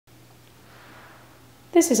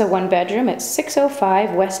This is a one-bedroom at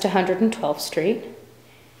 605 West 112th Street.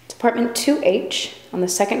 It's apartment 2H on the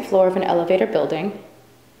second floor of an elevator building.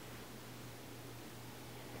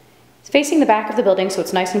 It's facing the back of the building, so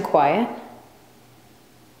it's nice and quiet.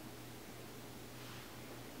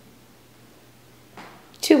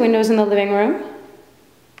 Two windows in the living room.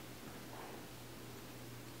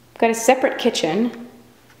 Got a separate kitchen.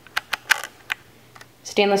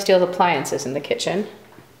 Stainless steel appliances in the kitchen.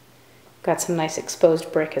 Got some nice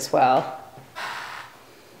exposed brick as well.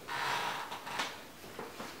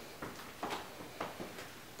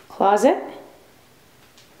 Closet.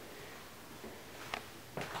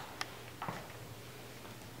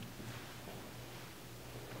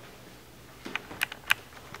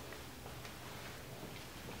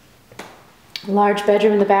 Large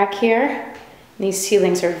bedroom in the back here. These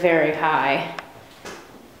ceilings are very high.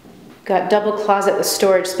 Got double closet with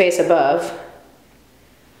storage space above.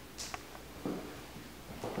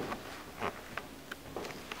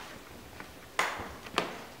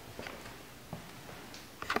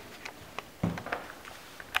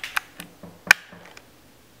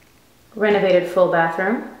 Renovated full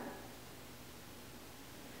bathroom.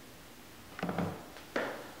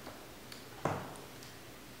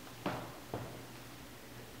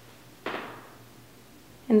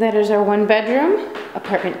 And that is our one bedroom,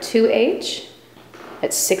 apartment 2H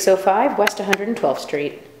at 605 West 112th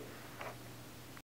Street.